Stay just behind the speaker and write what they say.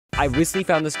I recently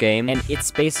found this game, and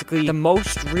it's basically the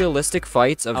most realistic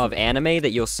fights of anime that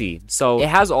you'll see. So it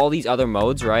has all these other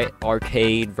modes, right?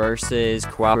 Arcade, versus,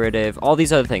 cooperative, all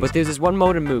these other things. But there's this one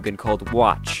mode in Mugen called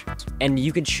Watch, and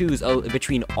you can choose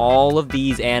between all of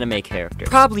these anime characters.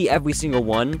 Probably every single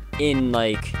one in,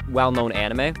 like, well-known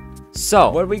anime.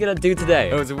 So, what are we gonna do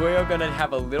today? We're gonna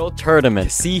have a little tournament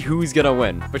to see who's gonna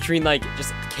win between, like,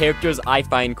 just characters I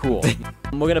find cool.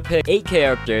 We're gonna pick 8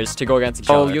 characters to go against each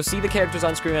other. Oh, you'll see the characters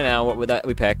on screen right now, what would that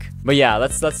we pick. But yeah,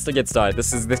 let's get started.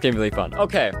 This game really fun.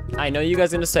 Okay, I know you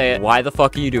guys are gonna say it. Why the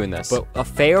fuck are you doing this? But a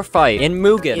fair fight in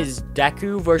Mugen is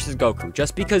Deku versus Goku.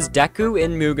 Just because Deku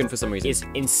in Mugen, for some reason, is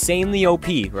insanely OP,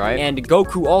 right? And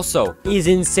Goku also is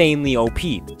insanely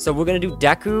OP. So we're gonna do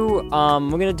Deku,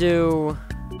 we're gonna do...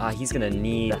 he's gonna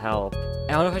need help.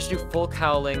 I don't know if I should do full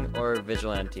cowling or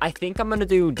vigilante. I think I'm gonna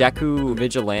do Deku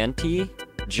vigilante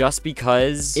just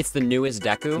because it's the newest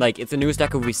Deku. Like, it's the newest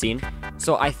Deku we've seen.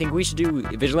 So I think we should do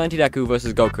vigilante Deku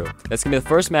versus Goku. That's gonna be the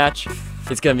first match.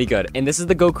 It's gonna be good. And this is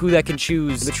the Goku that can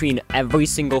choose between every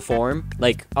single form,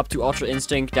 like up to Ultra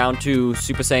Instinct, down to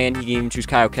Super Saiyan. He can even choose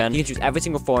Kaioken. He can choose every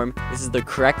single form. This is the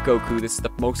correct Goku. This is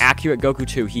the most accurate Goku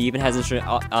too. He even has instant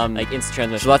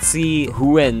transmission. So let's see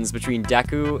who wins between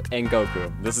Deku and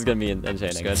Goku. This is gonna be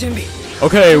entertaining. Good.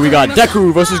 Okay, we got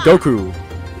Deku versus Goku.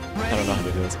 I don't know how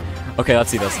to do this. Okay, let's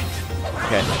see this.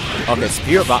 Okay,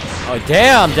 Spirit Bomb. Oh,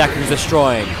 damn, Deku's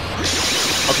destroying.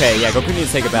 Okay, yeah, Goku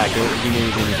needs to take it back. He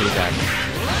needs to take it back.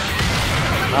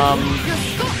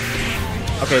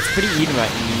 Okay, it's pretty even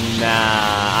right.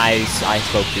 Nah, I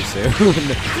spoke too soon.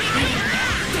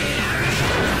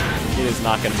 It is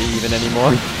not gonna be even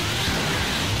anymore.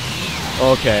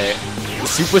 Okay,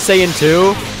 Super Saiyan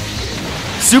 2.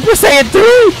 Super Saiyan 3!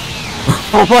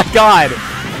 Oh my god!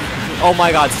 Oh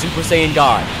my god, Super Saiyan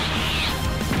God.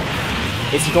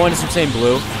 Is he going to Super Saiyan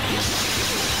Blue?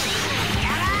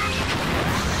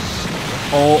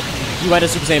 Oh, he went to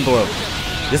Super Saiyan Blue.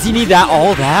 Does he need that,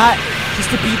 all that? Just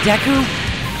to beat Deku?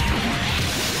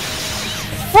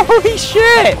 Holy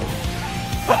shit!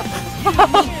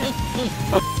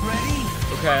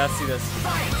 Okay, let's see this.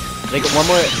 They get one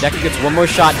more, Deku gets one more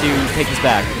shot to take this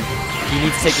back. He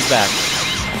needs to take this back.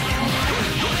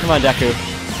 Come on, Deku.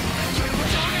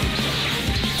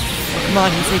 Come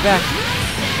on, he's take back.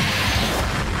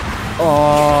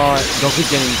 Oh, Goku's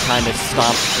getting kind of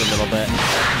stomped a little bit.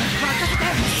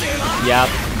 Yep,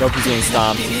 Goku's getting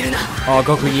stomped. Oh,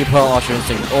 Goku, you pull Ultra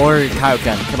Instinct or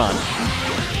Kaioken. Come on.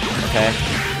 Okay.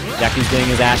 Deku's getting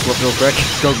his ass whooped real quick.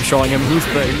 Goku showing him who's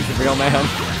the real man.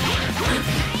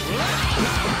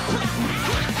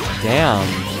 Damn,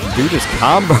 dude is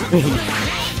comboing.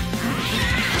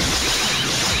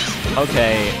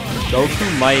 Okay, Goku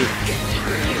might...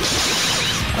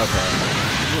 Okay.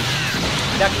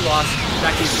 Deku lost.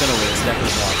 Deku's gonna lose.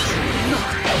 Deku's lost.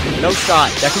 No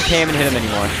shot. Deku can't even hit him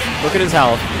anymore. Look at his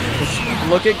health.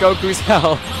 Look at Goku's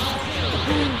health.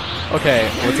 Okay,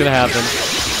 what's gonna happen?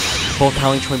 Full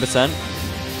cowling 20%.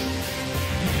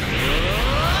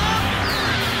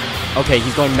 Okay,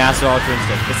 he's going Master Ultra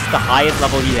Instinct. This is the highest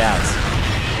level he has.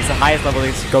 It's the highest level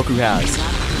Goku has.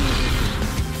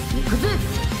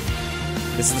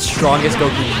 This is the strongest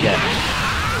Goku can get.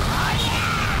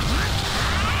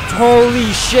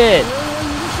 Holy shit!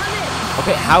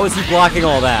 Okay, how is he blocking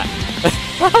all that?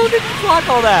 How did he block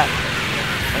all that?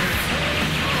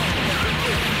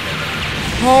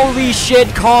 Holy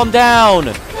shit, calm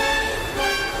down!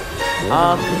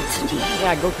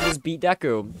 Yeah, Goku just beat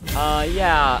Deku.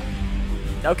 Yeah.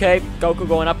 Okay, Goku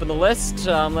going up in the list.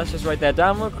 Let's just write that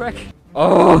down real quick.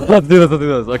 Oh, let's do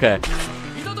this, okay.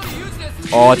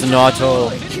 Oh, it's a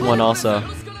Naruto one also.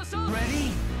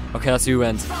 Okay, let's see who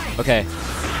wins. Okay,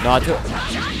 Naruto.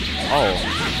 Oh.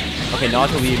 Okay,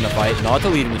 Naruto leading the fight. Naruto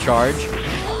leading the charge.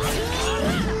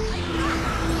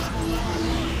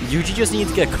 Yuji just needs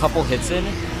to get a couple hits in.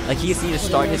 Like, he just needs to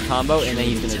start his combo, and then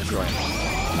he's gonna destroy him.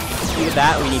 To get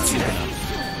that, we need Sukuna.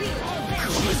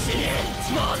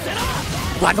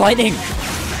 Black Lightning!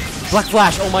 Black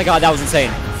Flash! Oh my god, that was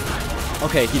insane.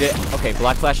 Okay, he did. Okay,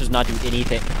 Black Flash does not do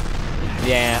anything.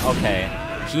 Yeah, okay.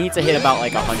 He needs to hit about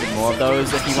like 100 more of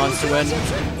those if he wants to win.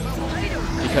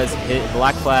 Because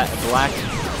Black Flash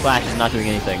is not doing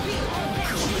anything.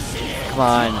 Come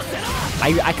on.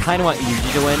 I kind of want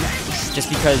Yuji to win. Just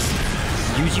because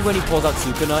Yuji, when he pulls out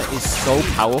Sukuna, is so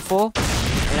powerful.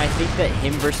 And I think that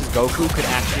him versus Goku could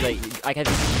actually, like, I think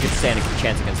he could stand a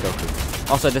chance against Goku.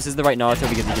 Also, this is the right Naruto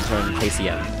because he can turn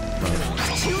KCM.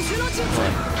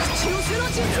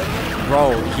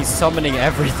 Bro, he's summoning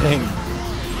everything.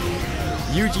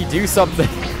 Yuji, do something.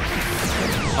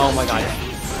 Oh my god.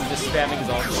 He's just spamming his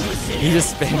ultimate. He's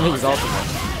just spamming his ultimate.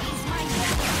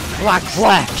 Black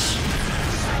Flash!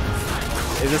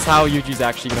 Is this how Yuji's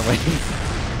actually gonna win?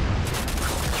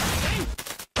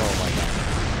 Oh my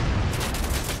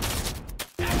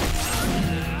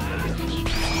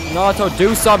god. Naruto,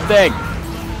 do something!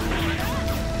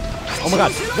 Oh my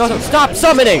god, Naruto, stop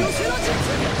summoning!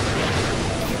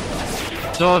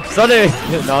 Stop summoning!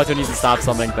 Naruto needs to stop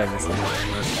summoning things.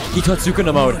 He took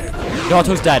Sukuna mode.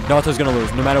 Naruto's dead. Naruto's gonna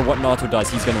lose. No matter what Naruto does,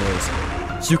 he's gonna lose.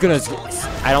 Sukuna's...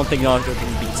 I don't think Naruto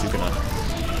can beat Sukuna.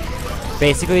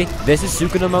 Basically, this is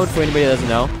Sukuna mode for anybody that doesn't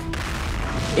know.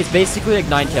 It's basically like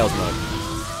Nine Tails mode.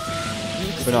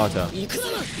 For Naruto.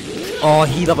 Oh,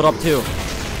 he leveled up too.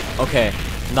 Okay.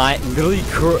 Literally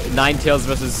Nine Tails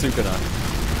versus Sukuna.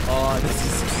 Oh, this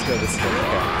is good. This is good.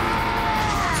 Okay.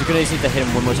 Sukuna just needs to hit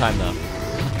him one more time though.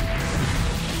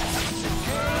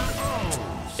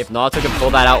 If Naruto can pull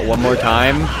that out one more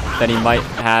time, then he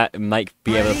might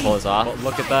be able to pull this off. But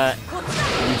look at that.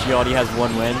 Yuji already has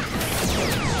one win.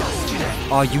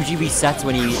 Oh, Yuji resets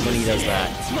when he does that.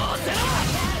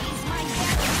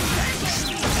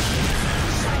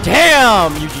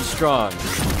 Damn! Yuji's strong.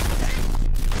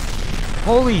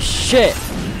 Holy shit!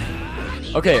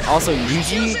 Okay, also,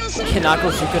 Yuji cannot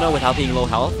go Sukuna without being low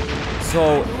health.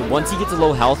 So, once he gets to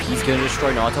low health, he's gonna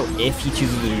destroy Naruto if he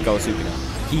chooses to go Sukuna.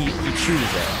 He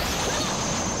chooses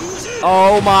it.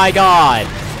 Oh my god!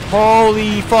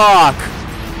 Holy fuck!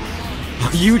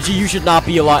 Yuji, you should not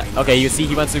be alive. Okay, you see,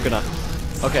 he went Sukuna.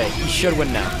 Okay, he should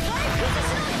win now.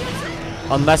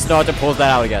 Unless Naruto pulls that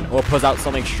out again. Or pulls out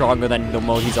something stronger than the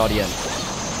mode he's already in.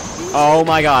 Oh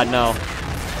my god, no.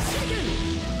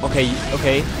 Okay.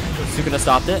 Sukuna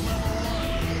stopped it.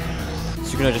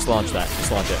 Sukuna just launched that.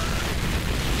 Just launch it.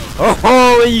 Oh,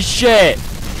 holy shit!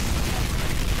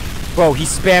 Bro,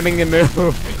 he's spamming the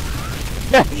move.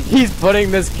 He's putting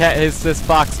this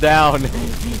fox down.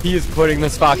 He is putting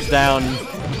this fox down.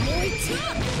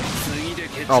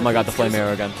 Oh my god, the flame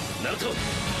arrow again.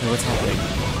 Hey, what's happening?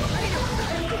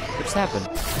 What just happened?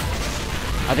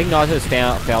 I think Naruto has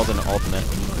failed an ultimate.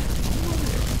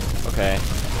 Okay.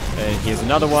 And here's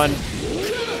another one.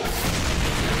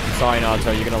 Sorry,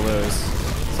 Naruto, you're gonna lose.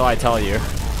 So I tell you.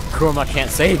 Kurama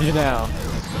can't save you now.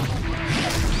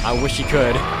 I wish he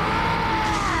could.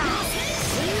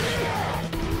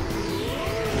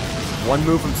 One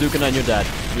move from Sukuna and you're dead.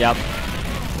 Yep.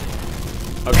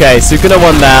 Okay, Sukuna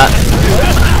won that.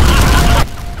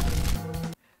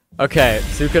 Okay,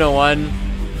 Sukuna won.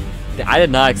 I did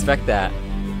not expect that.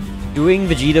 Doing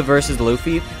Vegeta versus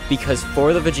Luffy because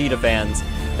for the Vegeta fans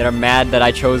that are mad that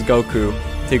I chose Goku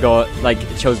to go,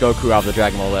 chose Goku out of the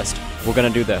Dragon Ball list, we're gonna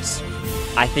do this.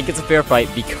 I think it's a fair fight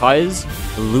because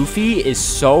Luffy is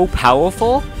so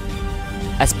powerful,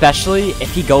 especially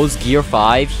if he goes Gear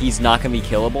 5, he's not gonna be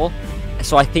killable.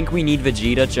 So I think we need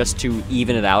Vegeta just to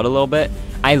even it out a little bit.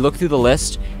 I looked through the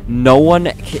list, no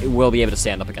one will be able to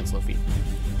stand up against Luffy.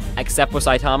 Except for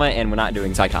Saitama, and we're not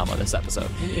doing Saitama this episode.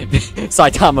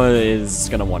 Saitama is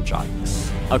gonna one-shot.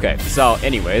 Okay, so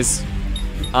anyways.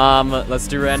 Let's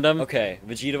do random. Okay,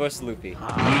 Vegeta versus Luffy.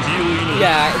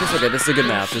 Yeah, it's okay, this is a good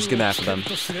match. This is a good match for them.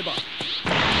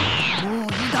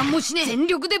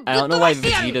 I don't know why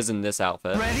Vegeta's in this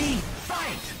outfit. Okay,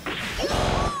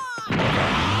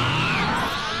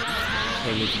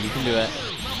 Luffy, you can do it.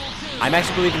 I'm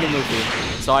actually believing in Luffy.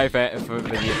 Sorry for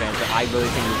Vegeta fans, but I really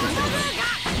think Luffy's gonna win.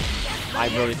 I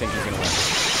really think he's gonna win.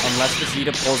 Unless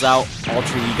Vegeta pulls out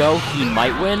Ultra Ego, he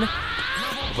might win.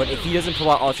 But if he doesn't pull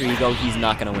out Ultra Ego, he's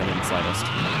not gonna win in the slightest.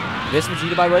 This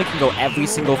Vegeta, by the way, can go every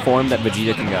single form that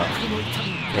Vegeta can go.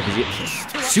 Okay,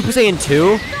 Vegeta. Super Saiyan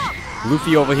 2?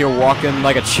 Luffy over here walking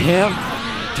like a champ?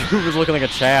 Dude was looking like a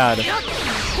Chad.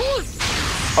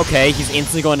 Okay, he's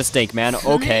instantly going to Snake Man.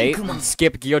 Okay,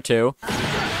 skip Gear 2.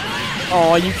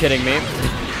 Oh, are you kidding me?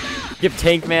 Give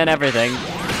Tank Man everything.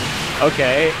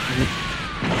 Okay.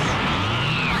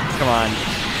 Come on.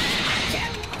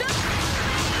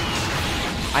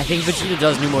 I think Vegeta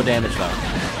does do more damage though.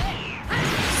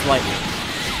 Slightly.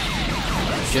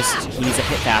 Just, he needs to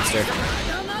hit faster.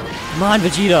 Come on,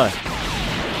 Vegeta!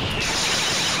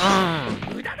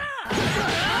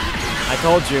 I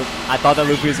told you. I thought that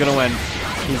Luffy was gonna win.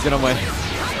 He's gonna win.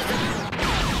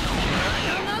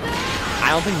 I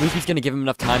don't think Luffy's gonna give him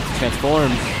enough time to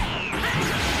transform.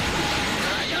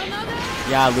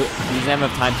 Yeah, he doesn't have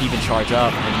enough time to even charge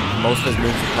up, and most of his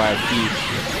moves require feet.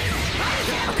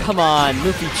 Come on,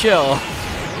 Luffy, chill.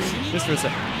 Just for a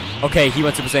sec. Okay, he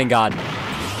went Super Saiyan God.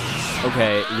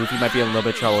 Okay, Luffy might be in a little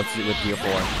bit of trouble with Gear 4.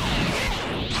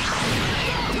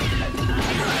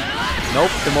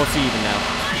 Nope, they're mostly even now.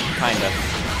 Kinda.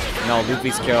 No,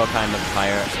 Luffy's Kero kind of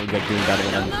higher, so we're doing better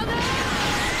than him.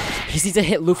 He needs to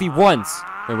hit Luffy once.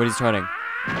 Wait, what is he turning?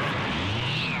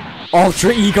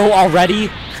 Ultra Ego already?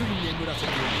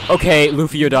 Okay,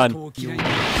 Luffy, you're done. If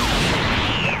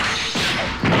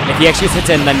he actually gets hits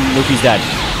in, then Luffy's dead.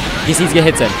 He just needs to get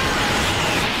hits in.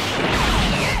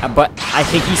 But I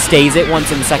think he stays it once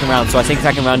in the second round, so I think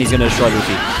second round he's gonna destroy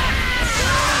Luffy.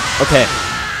 Okay,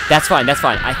 that's fine, that's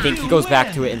fine. I think he goes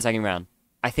back to it in second round.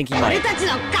 I think he might.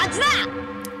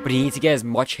 But he needs to get as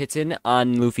much hits in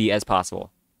on Luffy as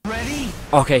possible.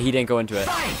 Okay, he didn't go into it.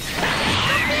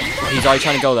 He's already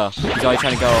trying to go, though. He's already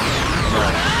trying to go.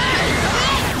 No.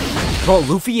 Bro,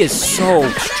 Luffy is so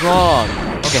strong.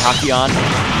 Okay, Haki on.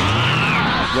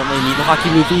 You don't really need the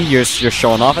Haki, Luffy. You're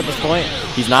showing off at this point.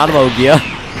 He's not a Logia.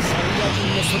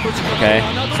 Okay,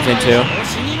 spin 2.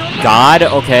 God,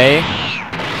 okay.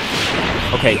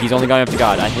 Okay, he's only going up to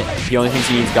God. He only thinks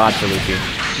he needs God for Luffy.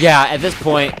 Yeah, at this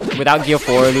point, without Gear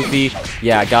 4 Luffy,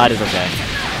 yeah, God is okay.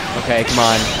 Okay, come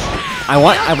on. I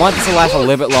want this to last a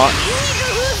little bit long.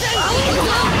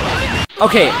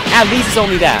 Okay, at least it's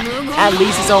only that. At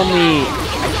least it's only,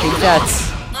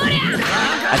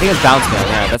 I think that's Bounce Man.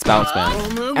 Yeah, that's Bounce Man.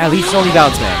 At least it's only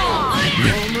Bounce Man.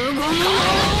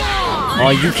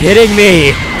 Are you kidding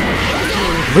me?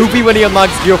 Luffy, when he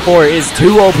unlocks Gear 4, is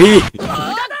too OP.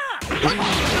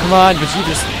 Come on,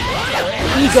 Vegeta's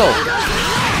ego.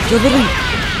 You're literally.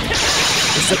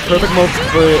 It's the perfect moment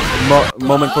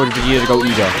for Vegeta to go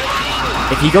ego.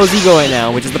 If he goes ego right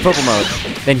now, which is the purple mode,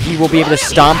 then he will be able to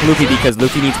stomp Luffy because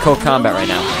Luffy needs quick combat right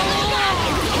now.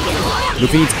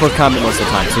 Luffy needs quick combat most of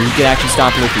the time, so he can actually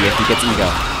stomp Luffy if he gets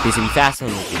ego. He's gonna be faster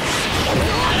than Luffy.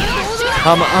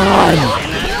 Come on!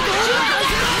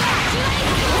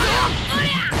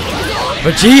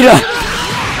 Vegeta!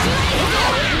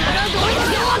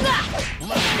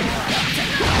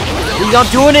 He's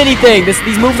not doing anything!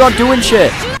 These moves aren't doing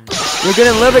shit! You're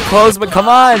getting a little bit close, but come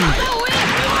on!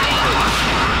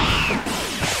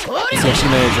 He's actually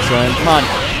managed to destroy him. Come on!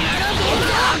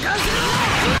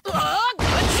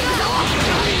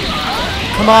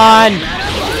 Come on!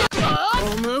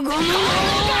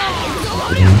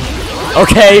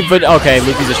 Okay, but okay,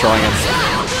 Luffy's destroying him.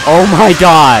 Oh my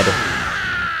god!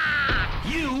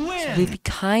 Luffy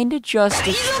kinda just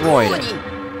destroyed him.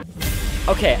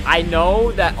 Okay, I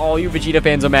know that all you Vegeta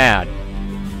fans are mad.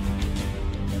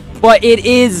 But it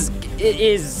is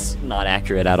not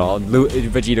accurate at all.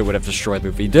 Vegeta would have destroyed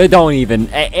Luffy. Don't even.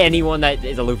 Anyone that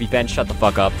is a Luffy fan, shut the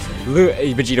fuck up.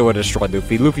 Vegeta would have destroyed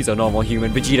Luffy. Luffy's a normal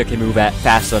human. Vegeta can move at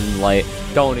faster than light.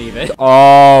 Don't even.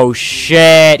 Oh,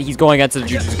 shit. He's going against the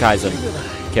Jujutsu Kaisen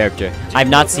character. I've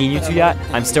not seen YouTube yet.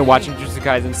 I'm still watching Jujutsu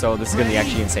Kaisen, so this is going to be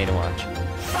actually insane to watch.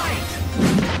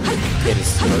 Okay,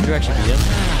 does Gojo actually beat him?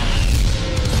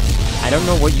 I don't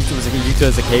know what Yuta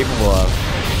is capable of.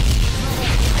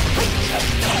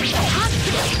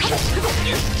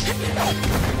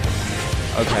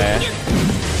 Okay.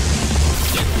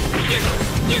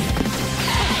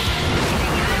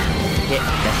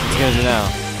 That's what he's gonna do now.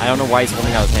 I don't know why he's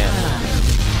holding out his hand.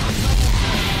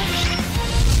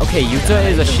 Okay, Yuta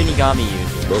is a Shinigami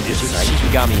user.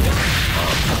 Shinigami user.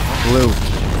 Blue.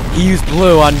 He used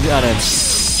blue on him.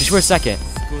 Just for a second.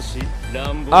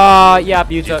 Yeah,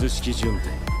 Yuta.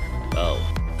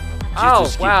 Oh,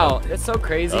 wow. That's so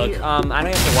crazy. I don't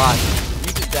have to watch.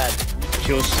 Yuta's dead.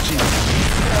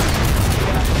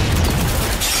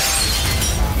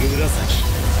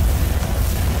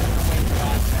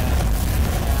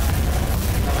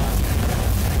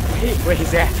 Wait,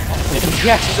 is that? Is he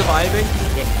actually surviving?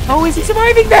 How is he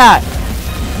surviving that?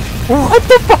 What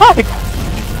the fuck?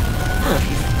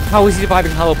 How is he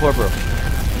surviving Hollow Purple?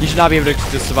 He should not be able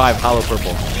to survive Hollow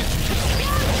Purple.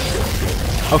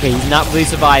 Okay, he's not really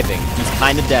surviving. He's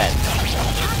kind of dead.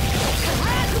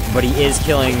 But he is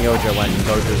killing Gojo when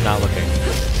Gojo's not looking.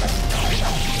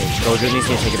 Okay, Gojo needs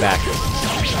to take it back. He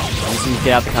just needs to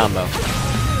get out the combo.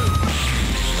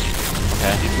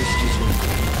 Okay.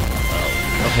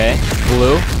 Okay,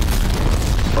 blue.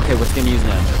 Okay, what's he gonna use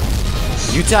now?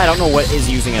 Yuta, I don't know what is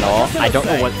using at all. I don't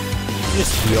know what.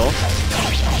 Just heal.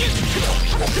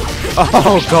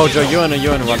 Oh, Gojo, you're in a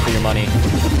run for your money.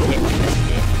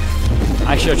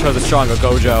 I should have chosen a stronger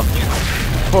Gojo.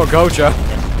 Poor Gojo.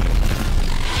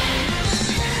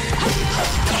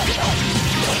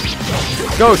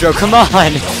 Gojo, come on!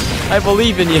 I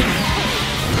believe in you.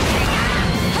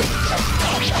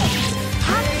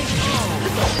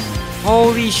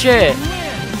 Holy shit!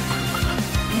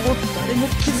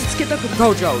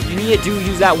 Gojo, you need to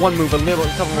use that one move a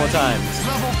couple more times.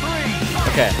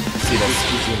 Okay, let's see this.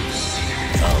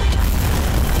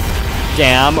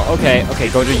 Damn, okay,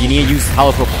 Gojo, you need to use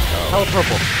Hollow Purple. Hollow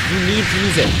Purple, you need to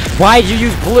use it. Why did you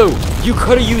use blue? You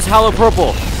could have used Hollow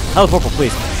Purple. Hollow Purple,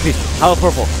 please. please. Hollow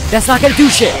purple. That's not gonna do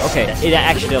shit. Okay, it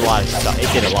actually did a lot of stuff.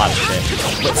 It did a lot of shit.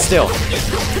 But still.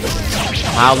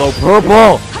 Hollow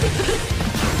purple!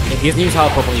 If he doesn't use hollow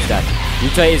purple, he's dead.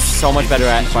 Yuta is so much better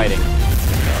at fighting.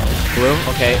 Blue?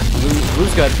 Okay.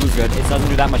 Blue's good. Blue's good. It doesn't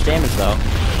do that much damage, though.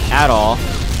 At all.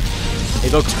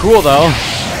 It looks cool, though.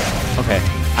 Okay.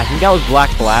 I think that was Black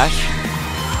Flash.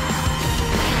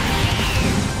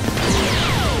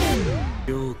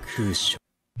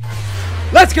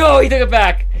 Let's go! He took it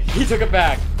back! He took it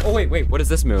back! Oh, wait. What is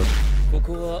this move?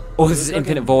 Oh, this is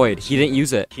Infinite Void. He didn't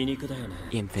use it.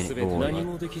 Infinite Void.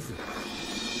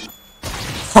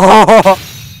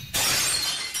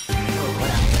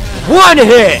 One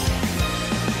hit!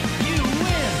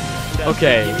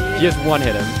 Okay, he just one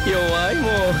hit him.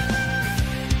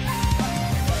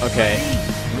 Okay.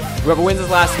 Whoever wins his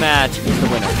last match is the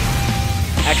winner.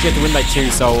 Actually, you have to win by 2,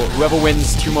 so whoever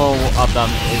wins 2 more of them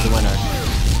is the winner.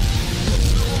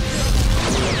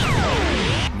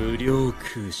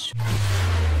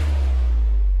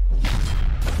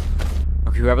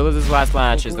 Okay, whoever loses his last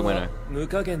match is the winner.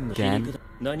 Again?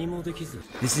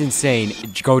 This is insane.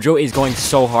 Gojo is going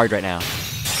so hard right now.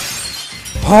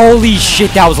 Holy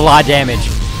shit, that was a lot of damage.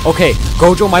 Okay,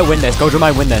 Gojo might win this. Gojo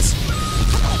might win this.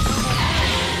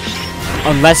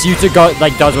 Unless Yuta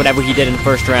does whatever he did in the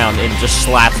first round and just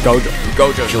slaps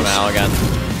Gojo somehow again.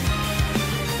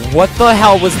 What the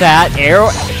hell was that? Air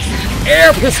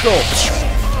pistol!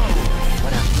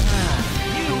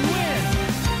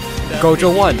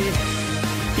 Gojo won.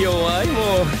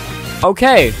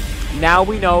 Okay, now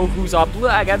we know who's up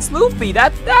against Luffy.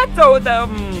 That's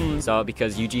so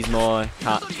because Yuji's more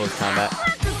close combat.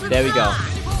 There we go.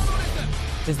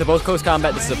 Since they're both close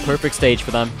combat, this is a perfect stage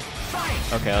for them.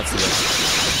 Okay, let's see this.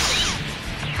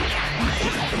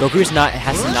 Goku has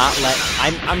to not let.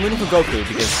 I'm rooting for Goku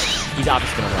because he's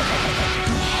obviously gonna win.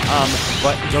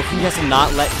 But Goku has to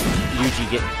not let Yuji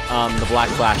get the Black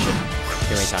Flash in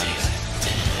too many times.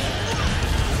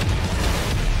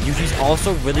 Yuji's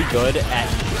also really good at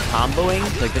comboing.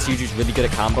 Like, this Yuji's really good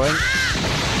at comboing.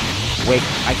 Wait,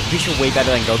 I'm pretty sure way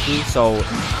better than Goku, so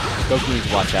Goku needs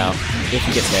to watch out if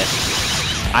he gets hit.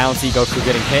 I don't see Goku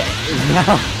getting hit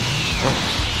now.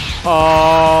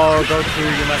 Oh, Goku,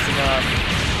 you're messing up.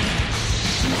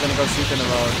 He's gonna go super in the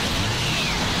mode.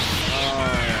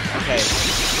 Oh, okay.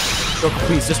 Goku,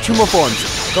 please, just 2 more forms.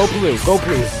 Go blue, go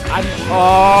blue.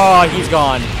 Oh, he's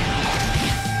gone.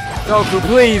 Goku,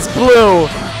 please, blue.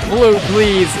 Blue,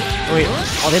 please. Wait,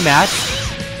 are they matched?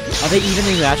 Are they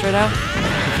evenly matched right now?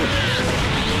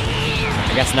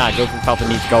 I guess not. Goku felt the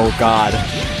need to go. Oh, God.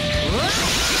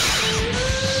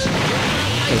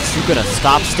 Okay, Sukuna,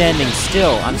 stop standing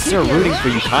still. I'm still rooting for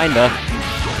you, kinda.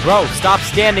 Bro, stop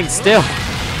standing still.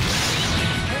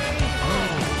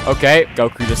 Okay,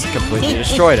 Goku just completely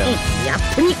destroyed him.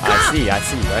 I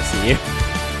see you.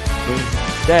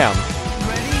 Damn.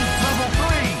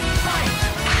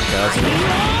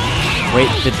 Wait,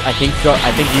 I think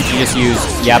Yuji just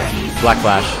used, yep, Black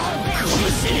Flash.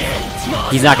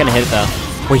 He's not gonna hit it though.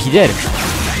 Wait, he did.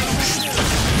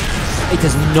 It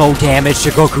does no damage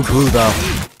to Goku Blue though.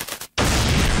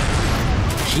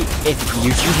 If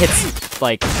Yuji hits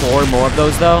like 4 more of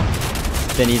those though,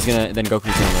 then Goku's gonna lose.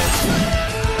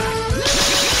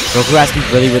 Goku has to be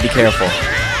really, really careful.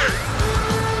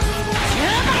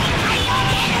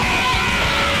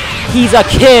 He's a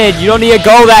kid! You don't need to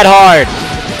go that hard!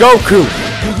 Goku!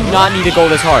 You do not need to go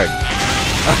this hard.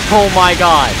 Oh my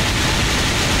god.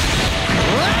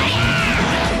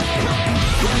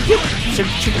 Should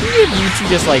we give Yuji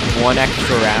just like 1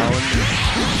 extra round?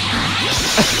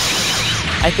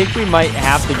 I think we might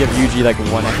have to give Yuji like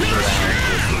 1 extra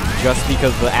round. Just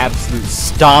because of the absolute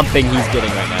stomping he's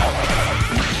getting right now.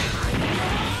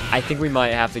 I think we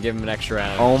might have to give him an extra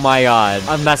round. Oh my god.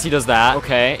 Unless he does that.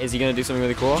 Okay, is he gonna do something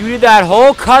really cool? You did that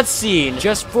whole cutscene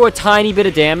just for a tiny bit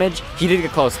of damage. He did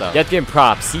get close though. You have to give him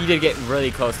props. He did get really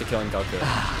close to killing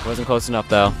Goku. Wasn't close enough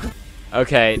though.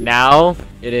 Okay, now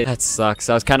it is. That sucks.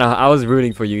 I was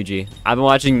rooting for Yuji. I've been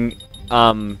watching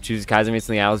Jujutsu Kaisen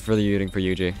recently. I was really rooting for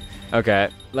Yuji. Okay,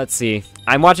 let's see.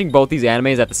 I'm watching both these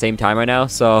animes at the same time right now,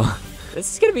 so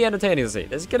this is gonna be entertaining to see.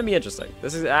 This is gonna be interesting.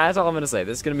 That's all I'm gonna say.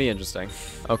 This is gonna be interesting.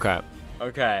 Okay.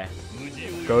 Okay.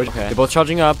 Okay. They're both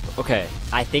charging up. Okay.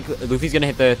 I think Luffy's gonna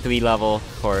hit the 3 level,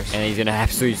 of course, and he's gonna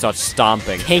absolutely start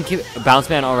stomping. Tank Bounce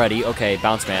Man already. Okay,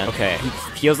 Bounce Man. Okay. He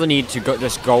feels the need to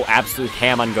just go absolute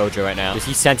ham on Gojo right now. Does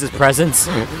he sense his presence?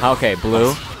 Okay,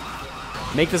 Blue.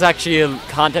 Make this actually a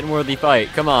content-worthy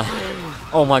fight. Come on.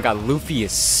 Oh my god, Luffy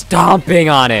is stomping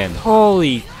on him.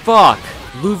 Holy fuck.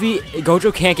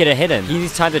 Gojo can't get a hit in. He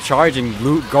needs time to charge, and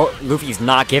Luffy's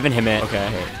not giving him it.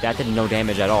 Okay, that did no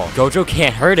damage at all. Gojo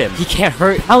can't hurt him. He can't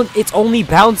hurt. It's only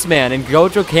Bounce Man, and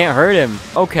Gojo can't hurt him.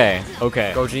 Okay.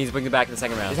 Gojo needs to bring it back in the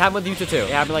second round. This happened with Yuta too. It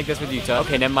happened like this with Yuta.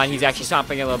 Okay, never mind. He's actually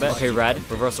stomping it a little bit. Okay, red.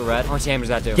 Reversal red. How much damage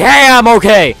does that do? Damn,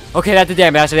 okay. Okay, that's the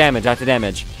damage. That's the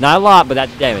damage. Not a lot, but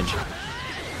that's the damage.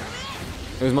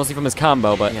 It was mostly from his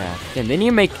combo, but yeah. Damn, they need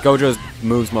to make Gojo's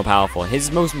moves more powerful.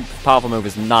 His most powerful move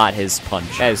is not his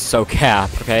punch. That is so cap,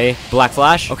 okay? Black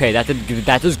Flash. Okay, that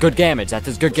does good damage. That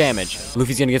does good damage.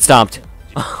 Luffy's gonna get stomped.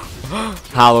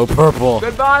 Hollow Purple.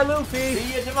 Goodbye, Luffy.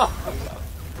 See you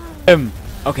tomorrow.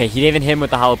 Okay, he didn't even hit him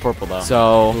with the Hollow Purple, though.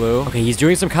 So, blue. Okay, he's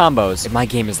doing some combos. My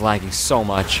game is lagging so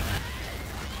much.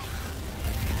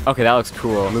 Okay, that looks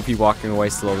cool. Luffy walking away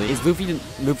slowly. Is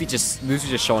Luffy just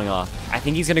showing off? I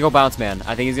think he's gonna go Bounce Man.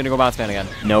 Again.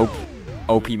 Nope.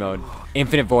 OP mode.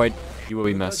 Infinite Void. You will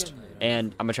be missed.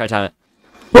 And I'm gonna try to time it.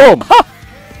 Boom!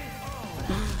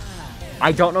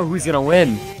 I don't know who's gonna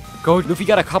win. Luffy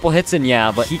got a couple hits in,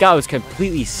 yeah, but he was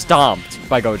completely stomped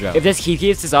by Gojo. If he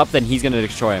keeps this up, then he's gonna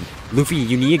destroy him. Luffy,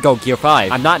 you need to go Gear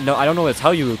 5. I don't know what to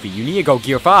tell you, Luffy. You need to go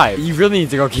Gear 5. You really need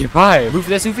to go Gear 5.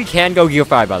 Luffy can go Gear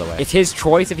 5, by the way. It's his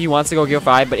choice if he wants to go Gear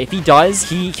 5, but if he does,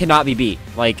 he cannot be beat.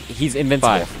 Like, he's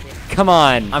invincible. Come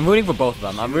on. I'm rooting for both of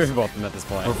them. At this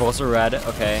point. Reversal red,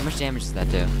 okay. How much damage does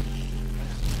that do?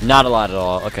 Not a lot at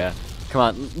all, okay. Come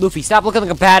on, Luffy, stop looking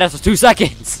like a badass for 2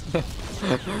 seconds.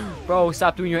 Bro,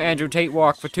 stop doing your Andrew Tate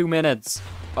walk for 2 minutes.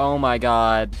 Oh my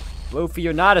god. Luffy,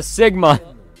 you're not a Sigma.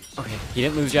 Okay, he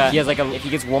didn't lose yet. He has like if he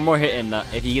gets one more hit in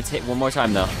if he gets hit one more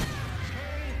time though.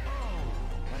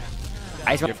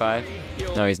 Ice 5.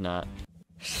 No, he's not.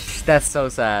 That's so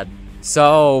sad.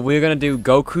 So, we're gonna do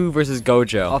Goku versus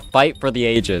Gojo. A fight for the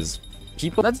ages.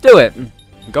 Let's do it.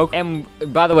 Goku.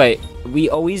 And by the way, we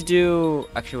always do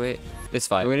actually wait, this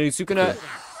fight. We're gonna do Sukuna.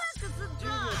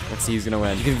 Let's see who's gonna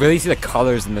win. You can really see the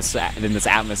colors in this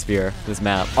atmosphere, this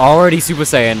map. Already Super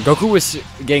Saiyan. Goku was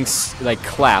getting like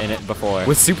clapped in it before.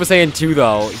 With Super Saiyan 2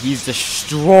 though, he's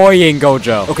destroying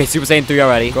Gojo. Okay, Super Saiyan 3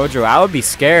 already. Gojo, I would be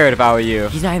scared if I were you.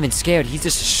 He's not even scared. He's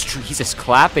just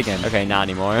clapping him. Okay, not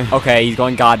anymore. Okay, he's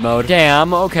going God mode.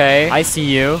 Damn. Okay, I see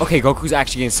you. Okay, Goku's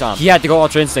actually getting stomped. He had to go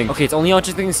Ultra Instinct. Okay, it's only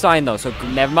Ultra Instinct Stein though, so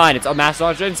never mind. It's a Master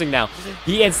Ultra Instinct now.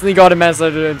 He instantly got a Master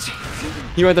Ultra Instinct.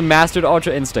 He went to Mastered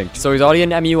Ultra Instinct. So he's already in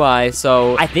MUI,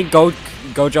 so I think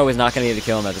Gojo is not going to be able to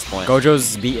kill him at this point.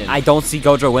 Gojo's beaten. I don't see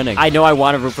Gojo winning. I know I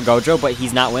want to root for Gojo, but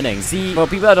he's not winning. See, for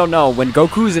people that don't know, when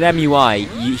Goku's in MUI,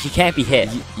 he can't be hit.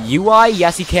 UI,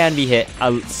 yes, he can be hit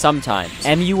sometimes.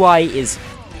 MUI is...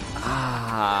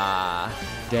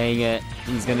 dang it.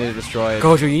 He's going to destroy it.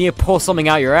 Gojo, you need to pull something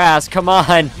out your ass. Come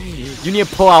on. You need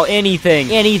to pull out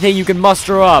anything. Anything you can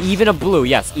muster up. Even a blue.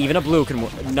 Yes, even a blue can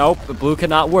work. Nope, the blue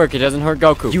cannot work. It doesn't hurt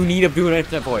Goku. You need to do an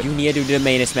Infinite Void. You need to do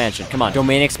domain expansion. Come on,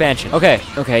 domain expansion. Okay,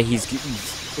 he's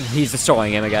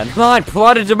destroying him again. Come on, pull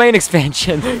out a domain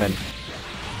expansion.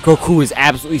 Goku is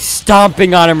absolutely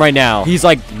stomping on him right now. He's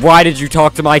like, why did you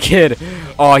talk to my kid?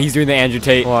 Oh, he's doing the Andrew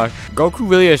Tate walk. Goku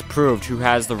really has proved who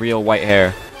has the real white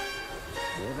hair.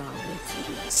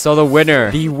 So the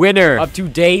winner of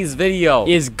today's video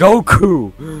is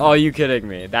Goku. Oh, are you kidding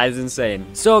me? That is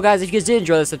insane. So guys, if you guys did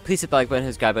enjoy this, then please hit the like button, hit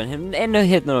the subscribe button, and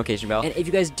hit the notification bell. And if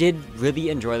you guys did really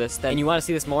enjoy this, and you want to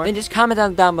see this more, then just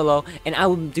comment down below, and I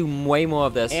will do way more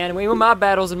of this, and way more mob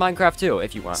battles in Minecraft too,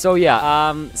 if you want. So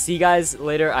yeah, see you guys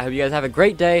later. I hope you guys have a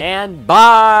great day, and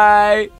bye!